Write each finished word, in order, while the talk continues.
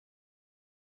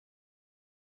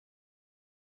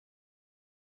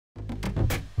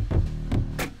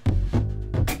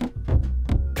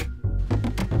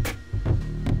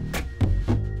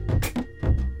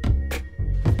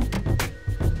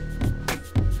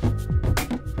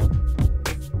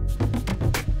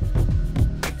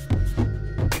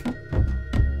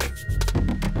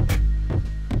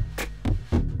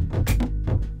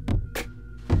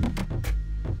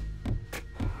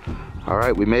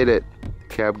Alright, we made it.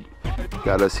 Cab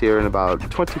got us here in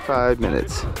about 25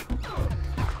 minutes.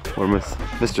 We're with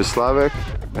Mr. Slavek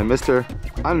and Mr.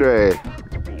 Andriy.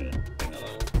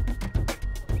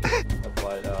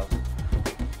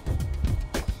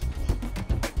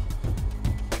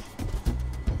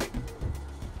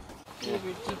 Do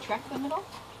you track them at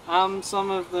all?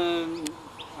 Some of them,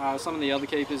 some of the other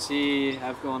keepers here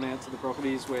have gone out to the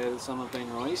properties where some have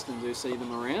been released and do see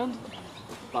them around,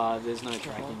 but there's no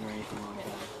tracking or anything like that.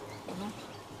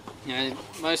 You know,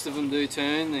 most of them do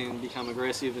turn and become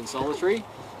aggressive and solitary,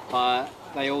 but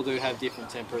they all do have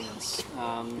different temperaments.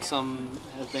 Some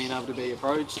have been able to be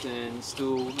approached and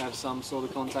still have some sort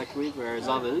of contact with, whereas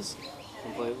others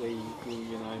completely,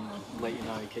 let you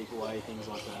know, keep away, things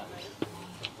like that.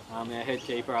 Our head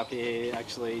keeper up here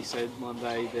actually said one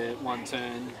day that one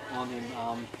turn on him,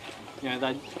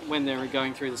 when they're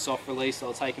going through the soft release,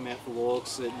 they'll take him out for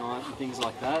walks at night and things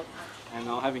like that. And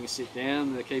they were having a sit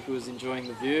down, the keeper was enjoying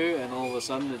the view, and all of a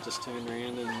sudden it just turned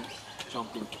around and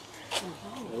jumped him.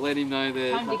 They let him know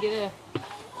that...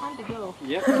 Time to go.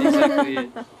 Yep, exactly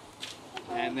it.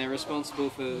 And they're responsible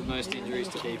for most injuries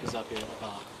to keepers up here at the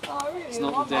park. Oh, really? It's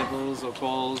not the devils or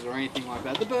quolls or anything like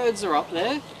that. The birds are up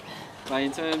there, but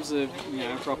in terms of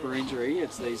proper injury,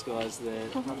 it's these guys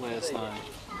that let us know.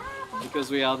 Because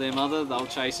we are their mother, they'll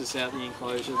chase us out the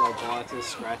enclosure, they'll bite us,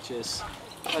 scratch us,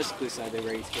 basically say they're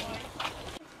ready to go.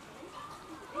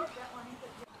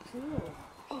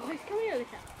 Oh, he's coming out of the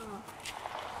cat. Oh.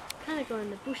 Kind of going in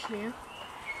the bush now.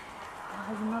 Oh,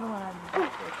 there's another one over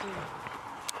there too.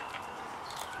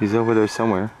 He's over there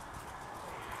somewhere.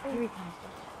 Here he comes.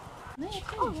 No, it's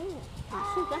Oh, yeah. I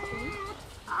see that one.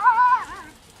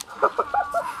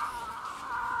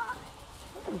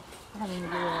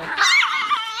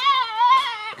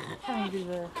 Having to do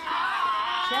the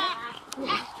chat.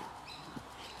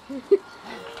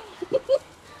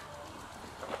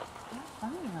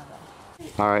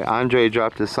 Alright, Andriy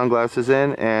dropped his sunglasses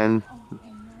in and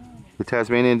the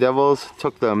Tasmanian devils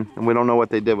took them, and we don't know what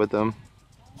they did with them.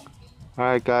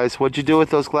 Alright guys, what'd you do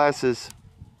with those glasses?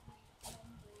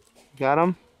 Got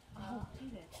them?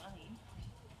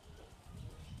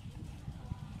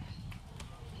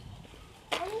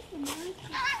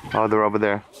 Oh, they're over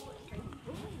there.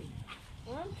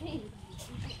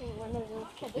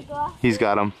 He's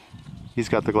got them. He's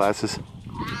got the glasses.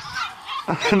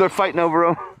 They're fighting over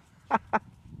them.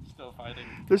 Still fighting.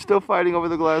 They're still fighting over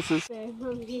the glasses.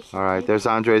 Alright, there's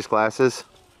Andriy's glasses.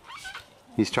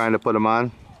 He's trying to put them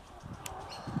on.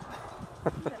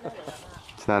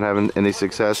 He's not having any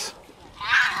success.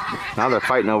 Now they're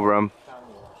fighting over them.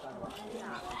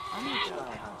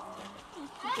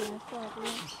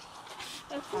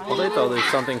 Well, they thought there's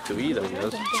something to eat, I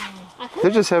guess.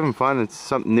 They're just having fun. It's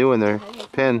something new in their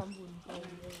pen.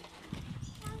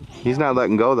 He's not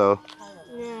letting go though.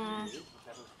 Nah.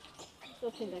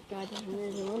 Still think that guy doesn't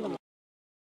really remember.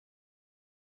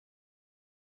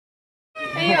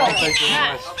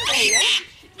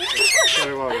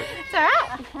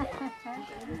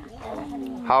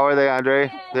 How are they,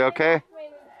 Andriy? They okay?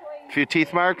 A few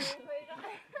teeth marks?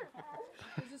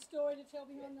 There's a story to tell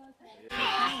behind those.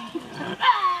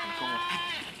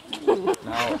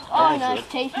 Oh, nice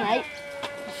teeth, mate.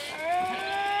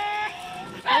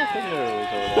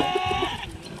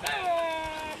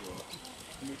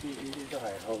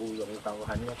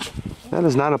 That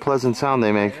is not a pleasant sound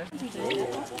they make.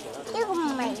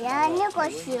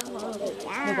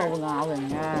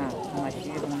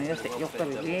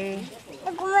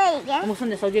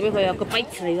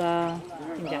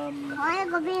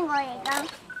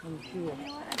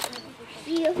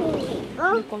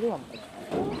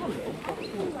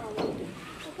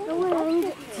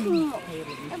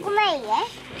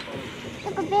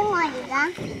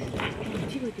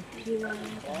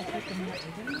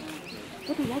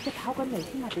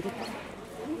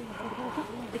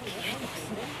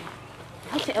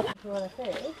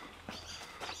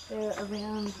 They're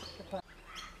around the park.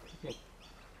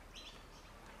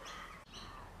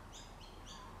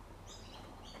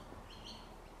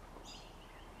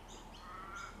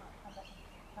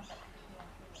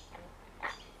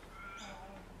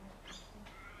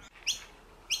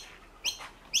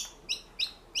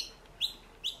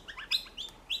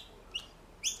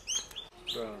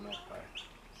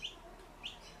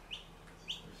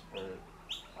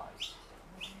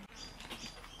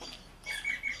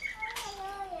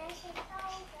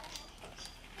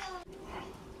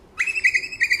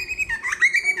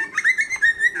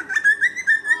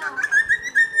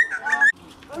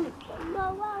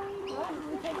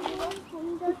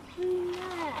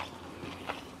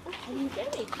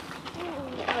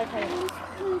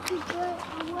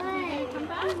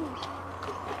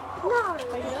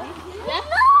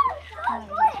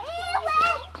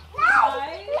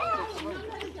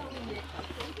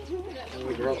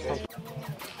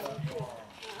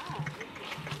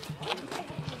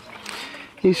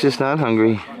 He's just not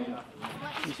hungry.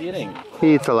 He's eating.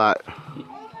 He eats a lot.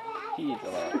 He eats a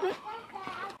lot.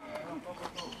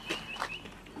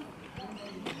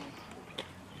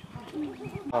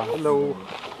 Oh, hello.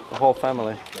 The whole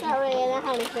family. Sorry, I don't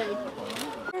have any food.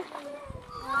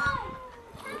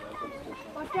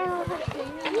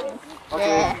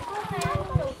 Okay.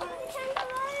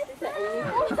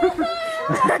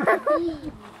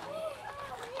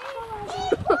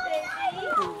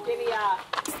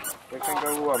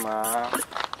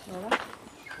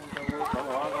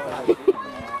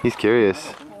 He's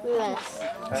curious. Yes.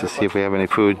 To see if we have any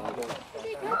food.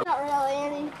 Not really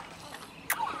any.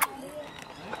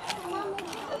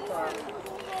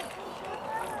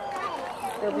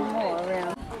 There'll be more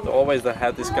around. Always the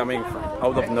hat is coming from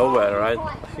out of nowhere, right?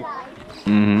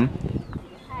 Mm-hmm.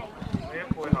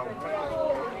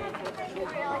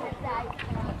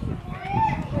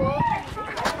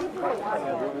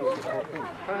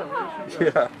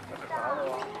 Yeah.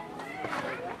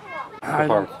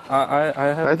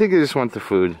 I think they just want the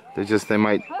food. They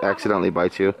might accidentally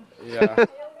bite you. Yeah.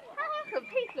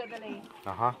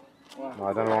 Uh-huh. No,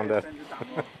 I don't want that.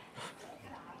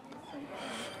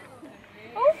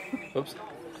 Oops.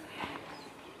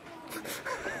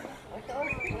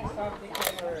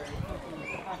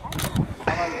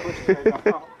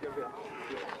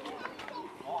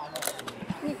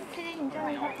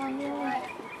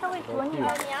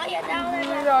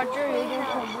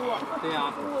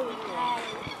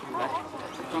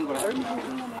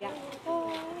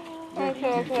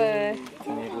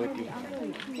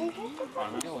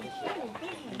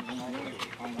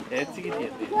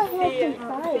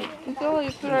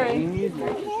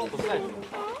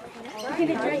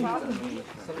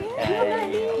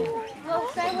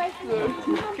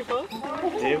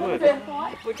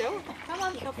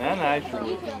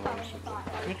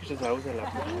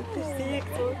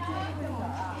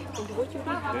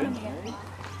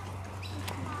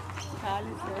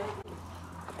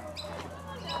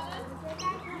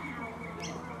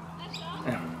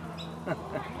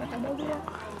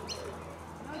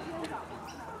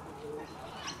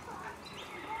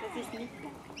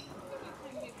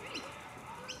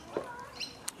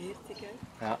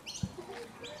 Ja.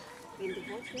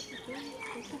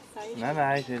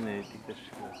 Nein, ist nicht nötig, das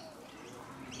ist gut.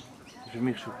 Das ist für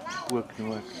mich schon gut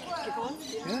genug.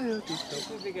 Ja, die ist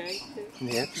so. Sind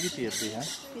herzige Tierchen, ja?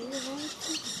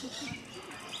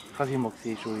 Ich habe sie mal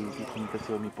gesehen, schon in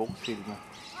Imitationen mit Boxfilmen.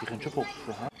 Die können schon boxen,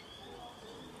 ja?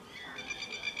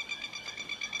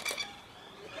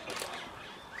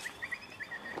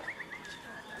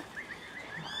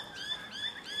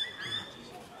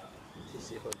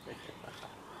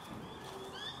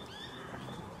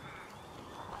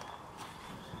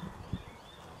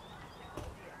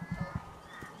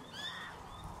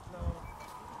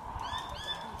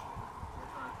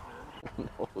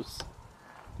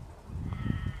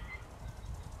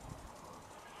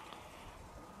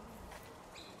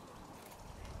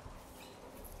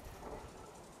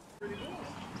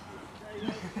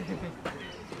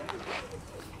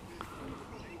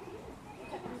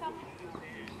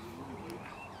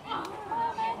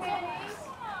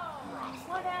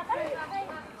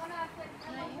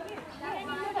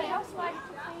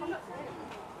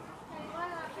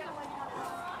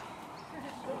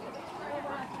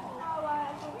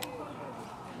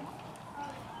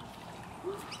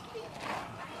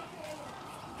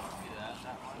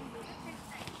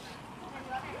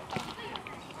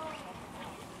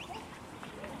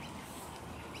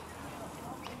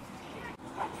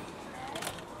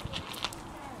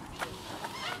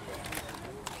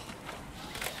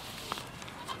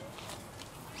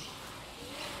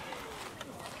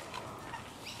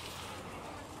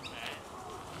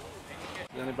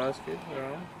 Any basket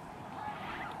around?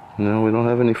 No, we don't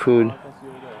have any food.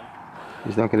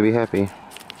 He's not going to be happy.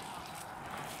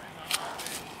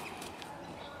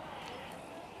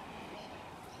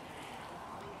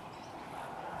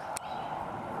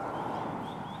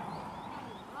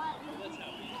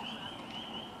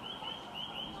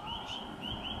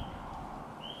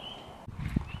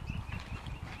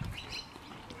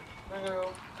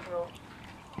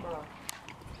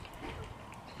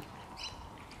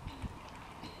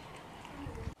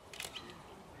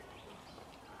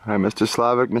 Alright, Mr.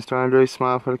 Slavek, Mr. Andriy,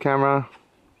 smile for the camera.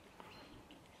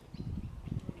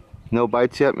 No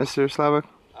bites yet, Mr. Slavek?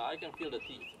 I can feel the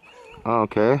teeth. Oh,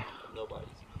 okay. No bites.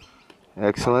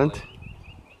 Excellent.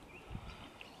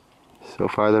 So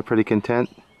far they're pretty content.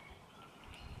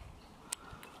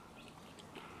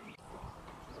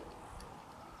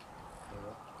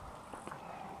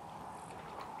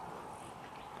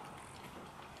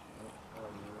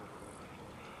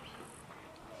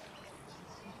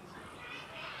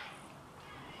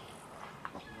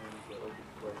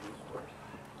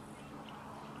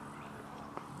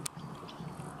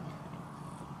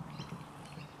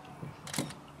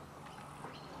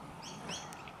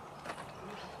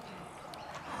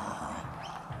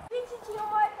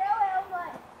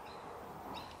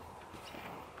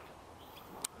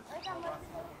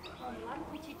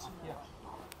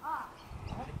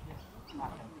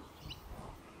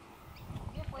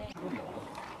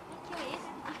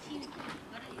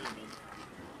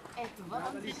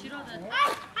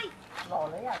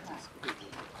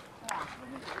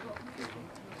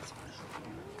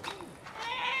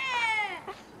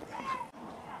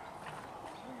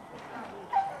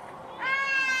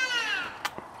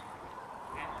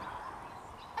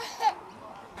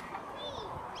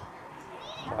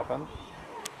 Happened?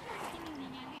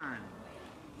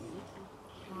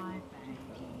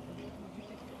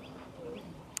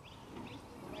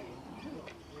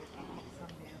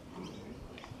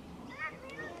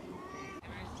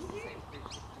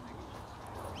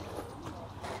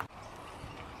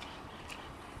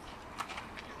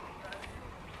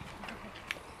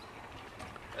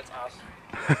 That's us.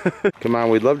 Come on,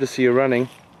 we'd love to see you running.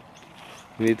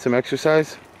 You need some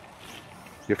exercise?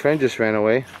 Your friend just ran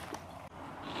away.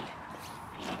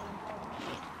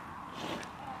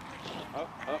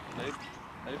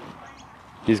 Dave.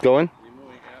 He's going? You're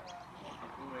moving,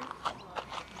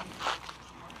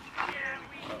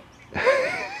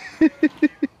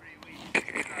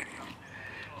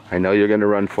 I know you're gonna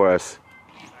run for us.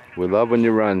 We love when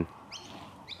you run.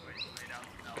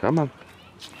 Come on.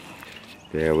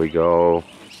 There we go.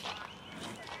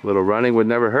 A little running would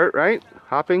never hurt, right?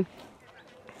 Hopping.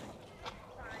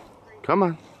 Come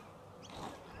on.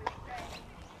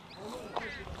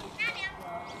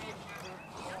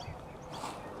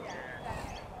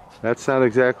 That's not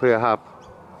exactly a hop.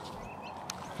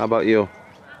 How about you?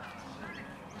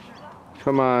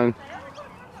 Come on.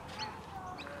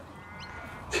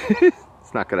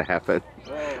 It's not gonna happen.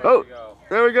 Oh,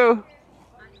 there we go.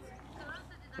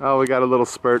 Oh, we got a little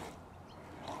spurt.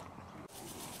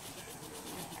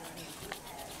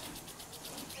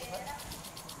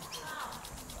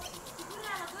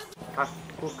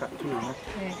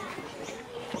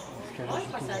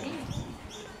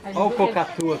 Olha o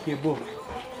cocatu aqui, burro.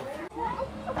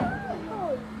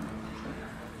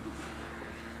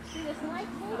 See the snake?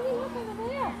 Look over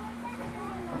there.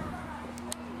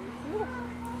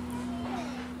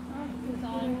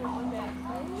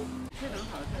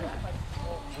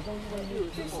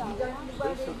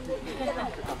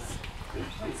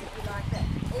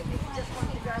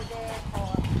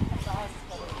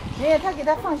 Yeah, 他给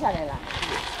它放下来了。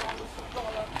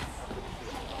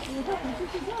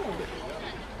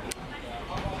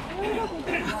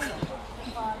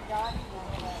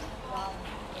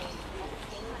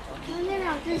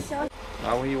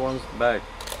 Now he wants back.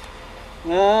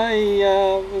 No, he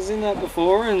was in that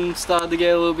before and started to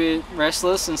get a little bit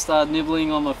restless and started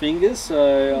nibbling on my fingers,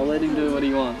 so I'll let him do what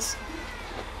he wants.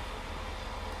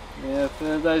 Yeah,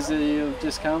 for those of you who've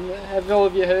just come, have all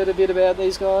of you heard a bit about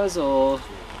these guys, or?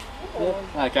 Yep.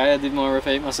 Okay, I did my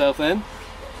repeat myself then.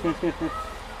 Come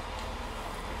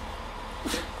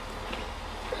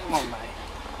on, mate.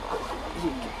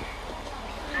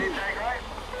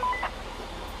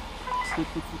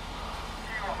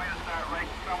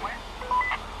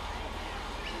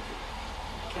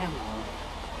 Come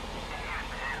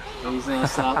on. He's gonna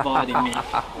start biting me.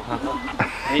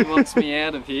 He wants me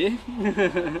out of here.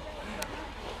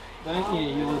 Don't you,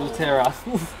 you little terror.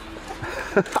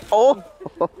 Oh!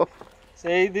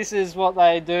 See, this is what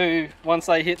they do once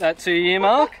they hit that 2-year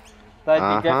mark. They'd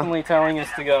be definitely telling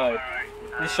us to go.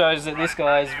 This shows that this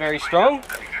guy is very strong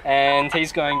and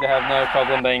he's going to have no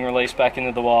problem being released back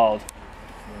into the wild.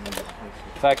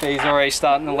 In fact, he's already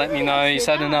starting to let me know he's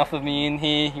had enough of me in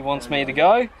here, he wants me to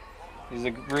go. It's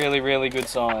a really, really good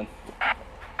sign.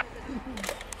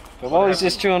 But while he's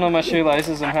just chewing on my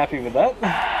shoelaces, I'm happy with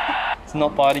that. It's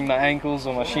not biting my ankles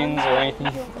or my shins or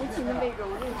anything.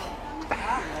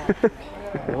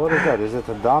 What is that? Is it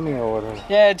a dummy or what?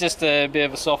 Yeah, just a bit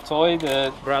of a soft toy.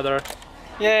 The brother.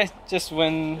 Yeah, just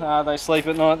when they sleep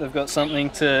at night, they've got something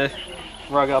to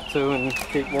rug up to and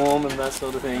keep warm and that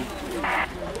sort of thing.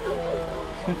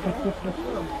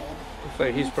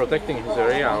 So he's protecting his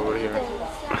area over here.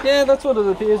 Yeah, that's what it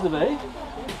appears to be.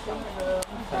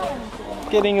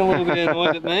 Getting a little bit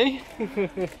annoyed at me.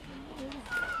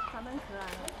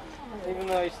 Even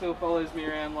though he still follows me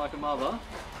around like a mother.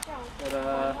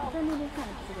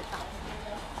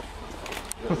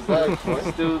 But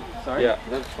still, sorry? Yeah,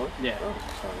 that's fine. Yeah.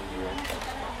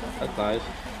 That's nice.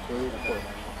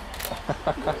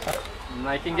 And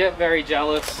they can get very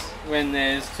jealous when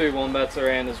there's 2 wombats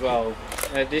around as well.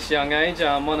 At this young age,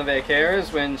 one of our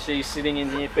carers, when she's sitting in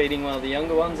here feeding one of the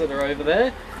younger ones that are over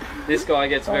there, this guy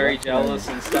gets very jealous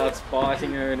and starts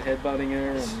biting her and headbutting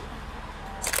her. And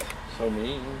So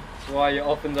mean. that's why you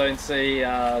often don't see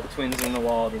twins in the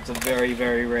wild. It's a very,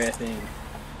 very rare thing.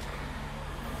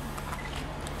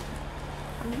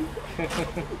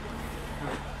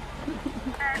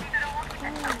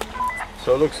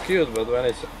 So it looks cute, but when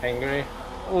it's angry,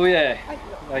 Oh yeah,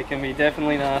 they can be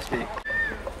definitely nasty.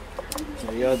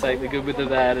 So you gotta take the good with the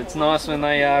bad. It's nice when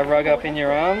they rug up in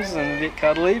your arms and a bit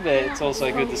cuddly, but it's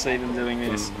also good to see them doing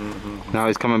this. Now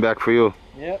he's coming back for you.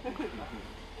 Yep.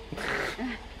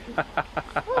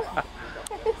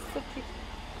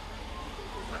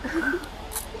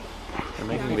 You're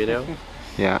making a video?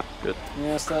 Yeah. Good. You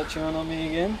wanna start chewing on me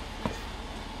again?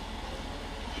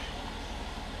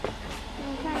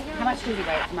 How much does he weigh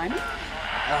at the moment?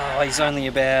 Oh, he's only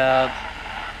about,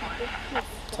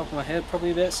 top of my head,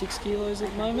 probably about 6 kilos at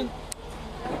the moment.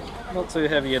 Not too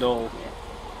heavy at all.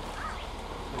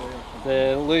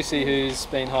 The Lucy who's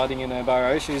been hiding in her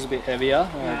burrow, she's a bit heavier,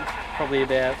 probably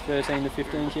about 13 to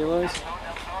 15 kilos.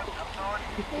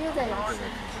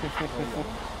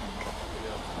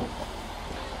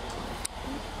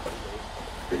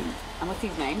 And what's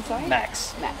his name, sorry?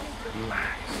 Max. Max.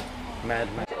 Mad.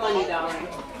 On you, darling.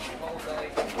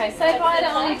 Okay, say bye to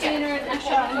Angelina and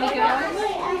Asha and the girls.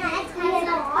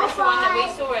 That's the one that we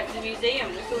saw at the museum.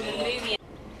 We saw the movie.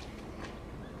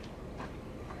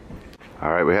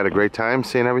 Alright, we had a great time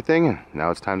seeing everything, and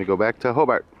now it's time to go back to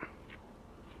Hobart.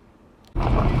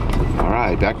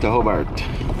 Alright, back to Hobart.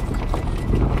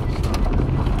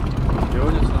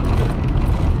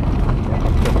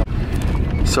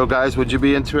 So guys, would you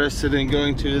be interested in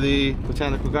going to the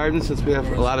botanical garden since we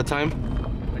have a lot of time?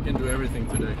 I can do everything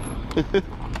today.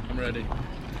 I'm ready.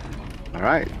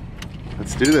 Alright,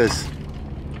 let's do this.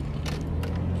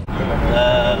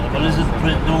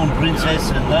 Elizabeth Dawn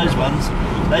Princess and those ones,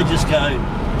 they just go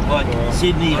like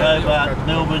Sydney, Hobart,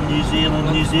 Melbourne, New Zealand,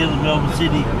 Melbourne,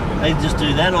 Sydney. They just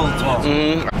do that all the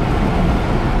time.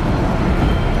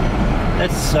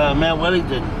 That's Mount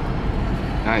Wellington.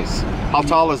 Nice. How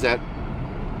tall is that?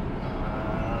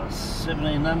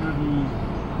 1700 and,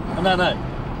 oh, no,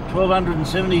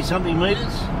 1270 something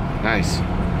metres. Nice.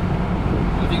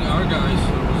 I think our guys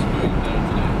was going there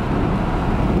today.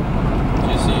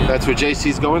 Did you see it? That's where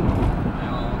JC's going?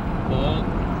 Paul.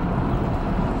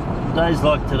 Days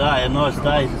like today are nice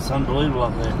days. It's unbelievable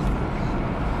up there.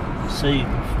 See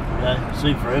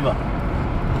forever.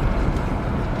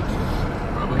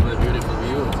 Probably a beautiful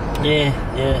view. Yeah.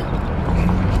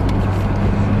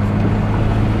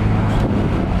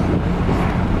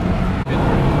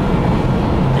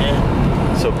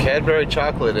 So Cadbury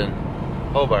chocolate in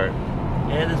Hobart.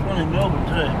 Yeah, there's one in Melbourne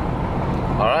too.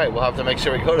 Alright, we'll have to make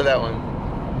sure we go to that one.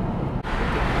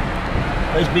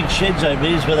 Those big sheds over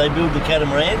here is where they build the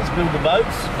catamarans, build the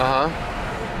boats.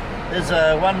 There's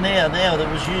one now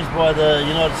that was used by the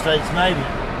United States Navy.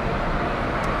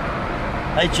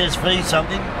 HSV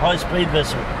something, high speed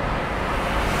vessel.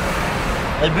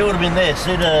 They build them in there,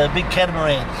 see the big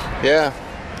catamarans. Yeah.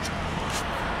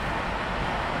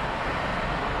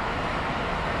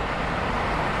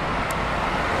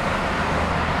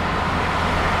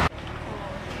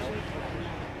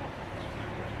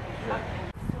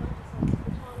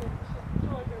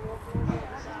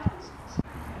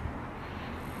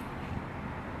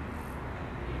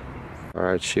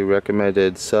 Alright, she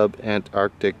recommended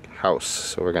sub-Antarctic house,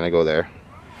 so we're gonna go there.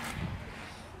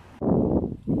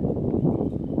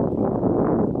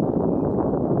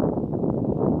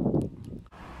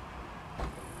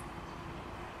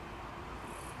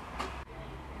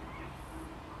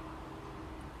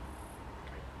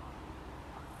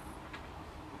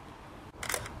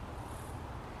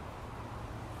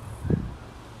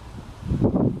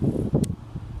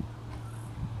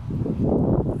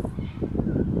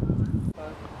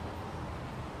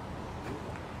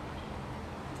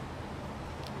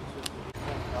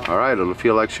 Alright, it'll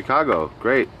feel like Chicago.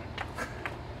 Great.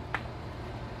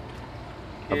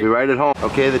 I'll be right at home.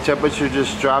 Okay, the temperature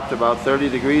just dropped about 30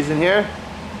 degrees in here.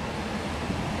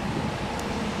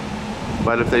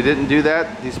 But if they didn't do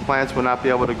that, these plants would not be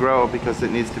able to grow because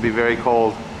it needs to be very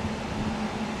cold.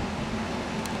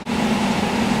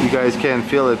 You guys can't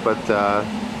feel it, but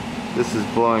this is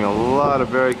blowing a lot of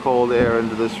very cold air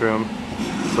into this room.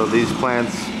 So these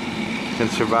plants can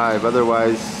survive.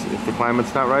 Otherwise, if the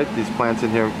climate's not right, these plants in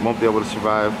here won't be able to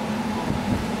survive.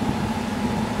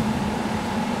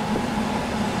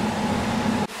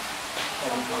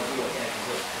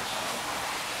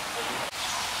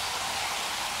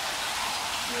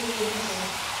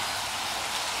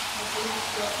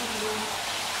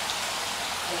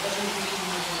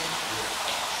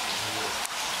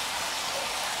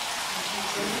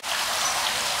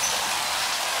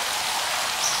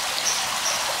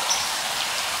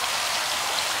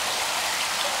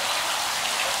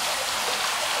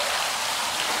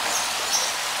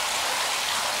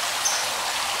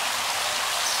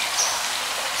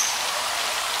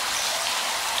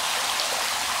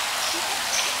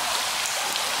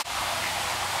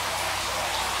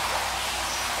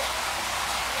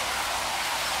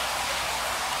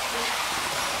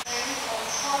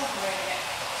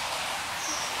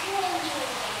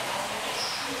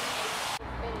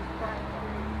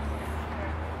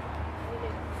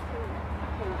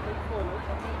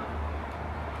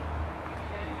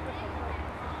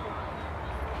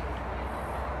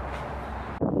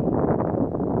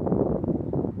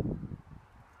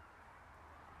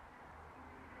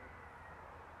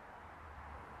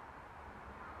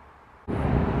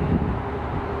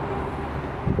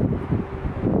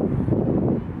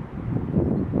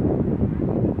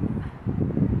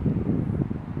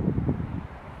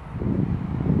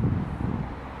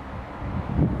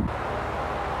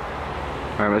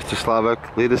 Alright, Mr.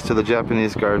 Slavek, lead us to the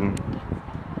Japanese garden.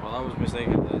 Well, I was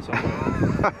mistaken.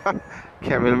 Somewhere.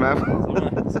 Can't read a map?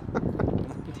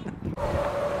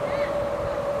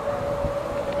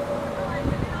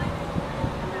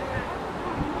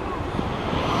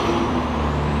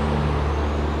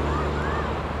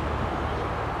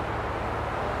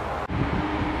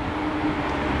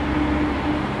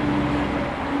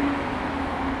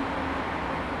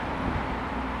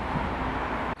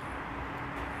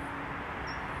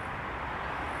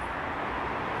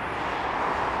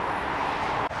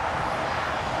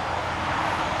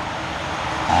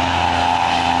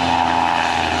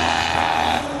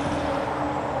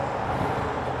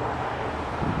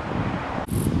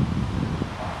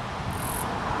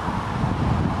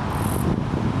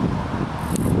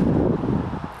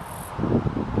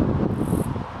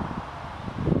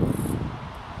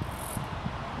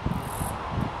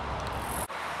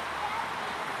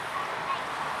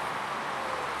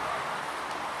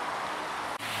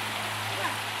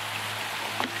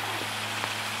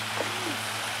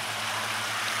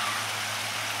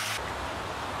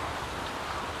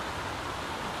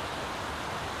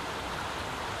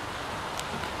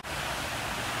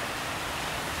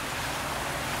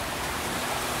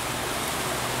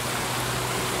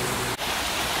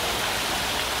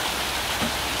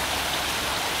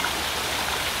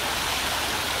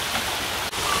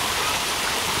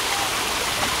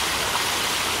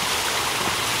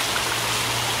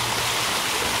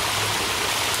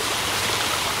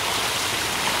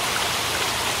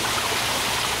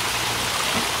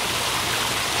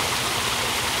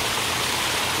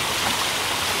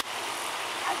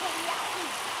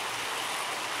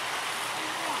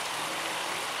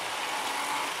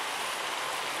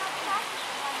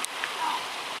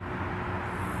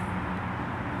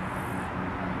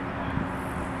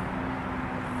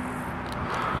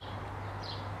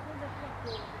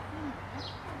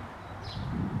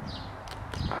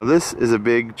 This is a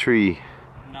big tree.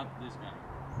 Not this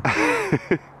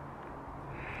guy.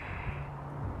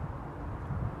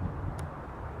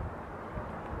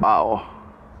 Wow.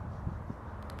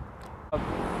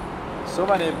 So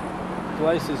many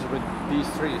places with these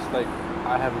trees, like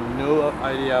I have no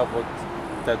idea what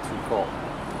that's called,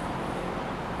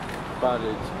 but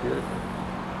it's beautiful.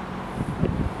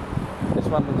 This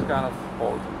one looks kind of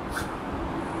old.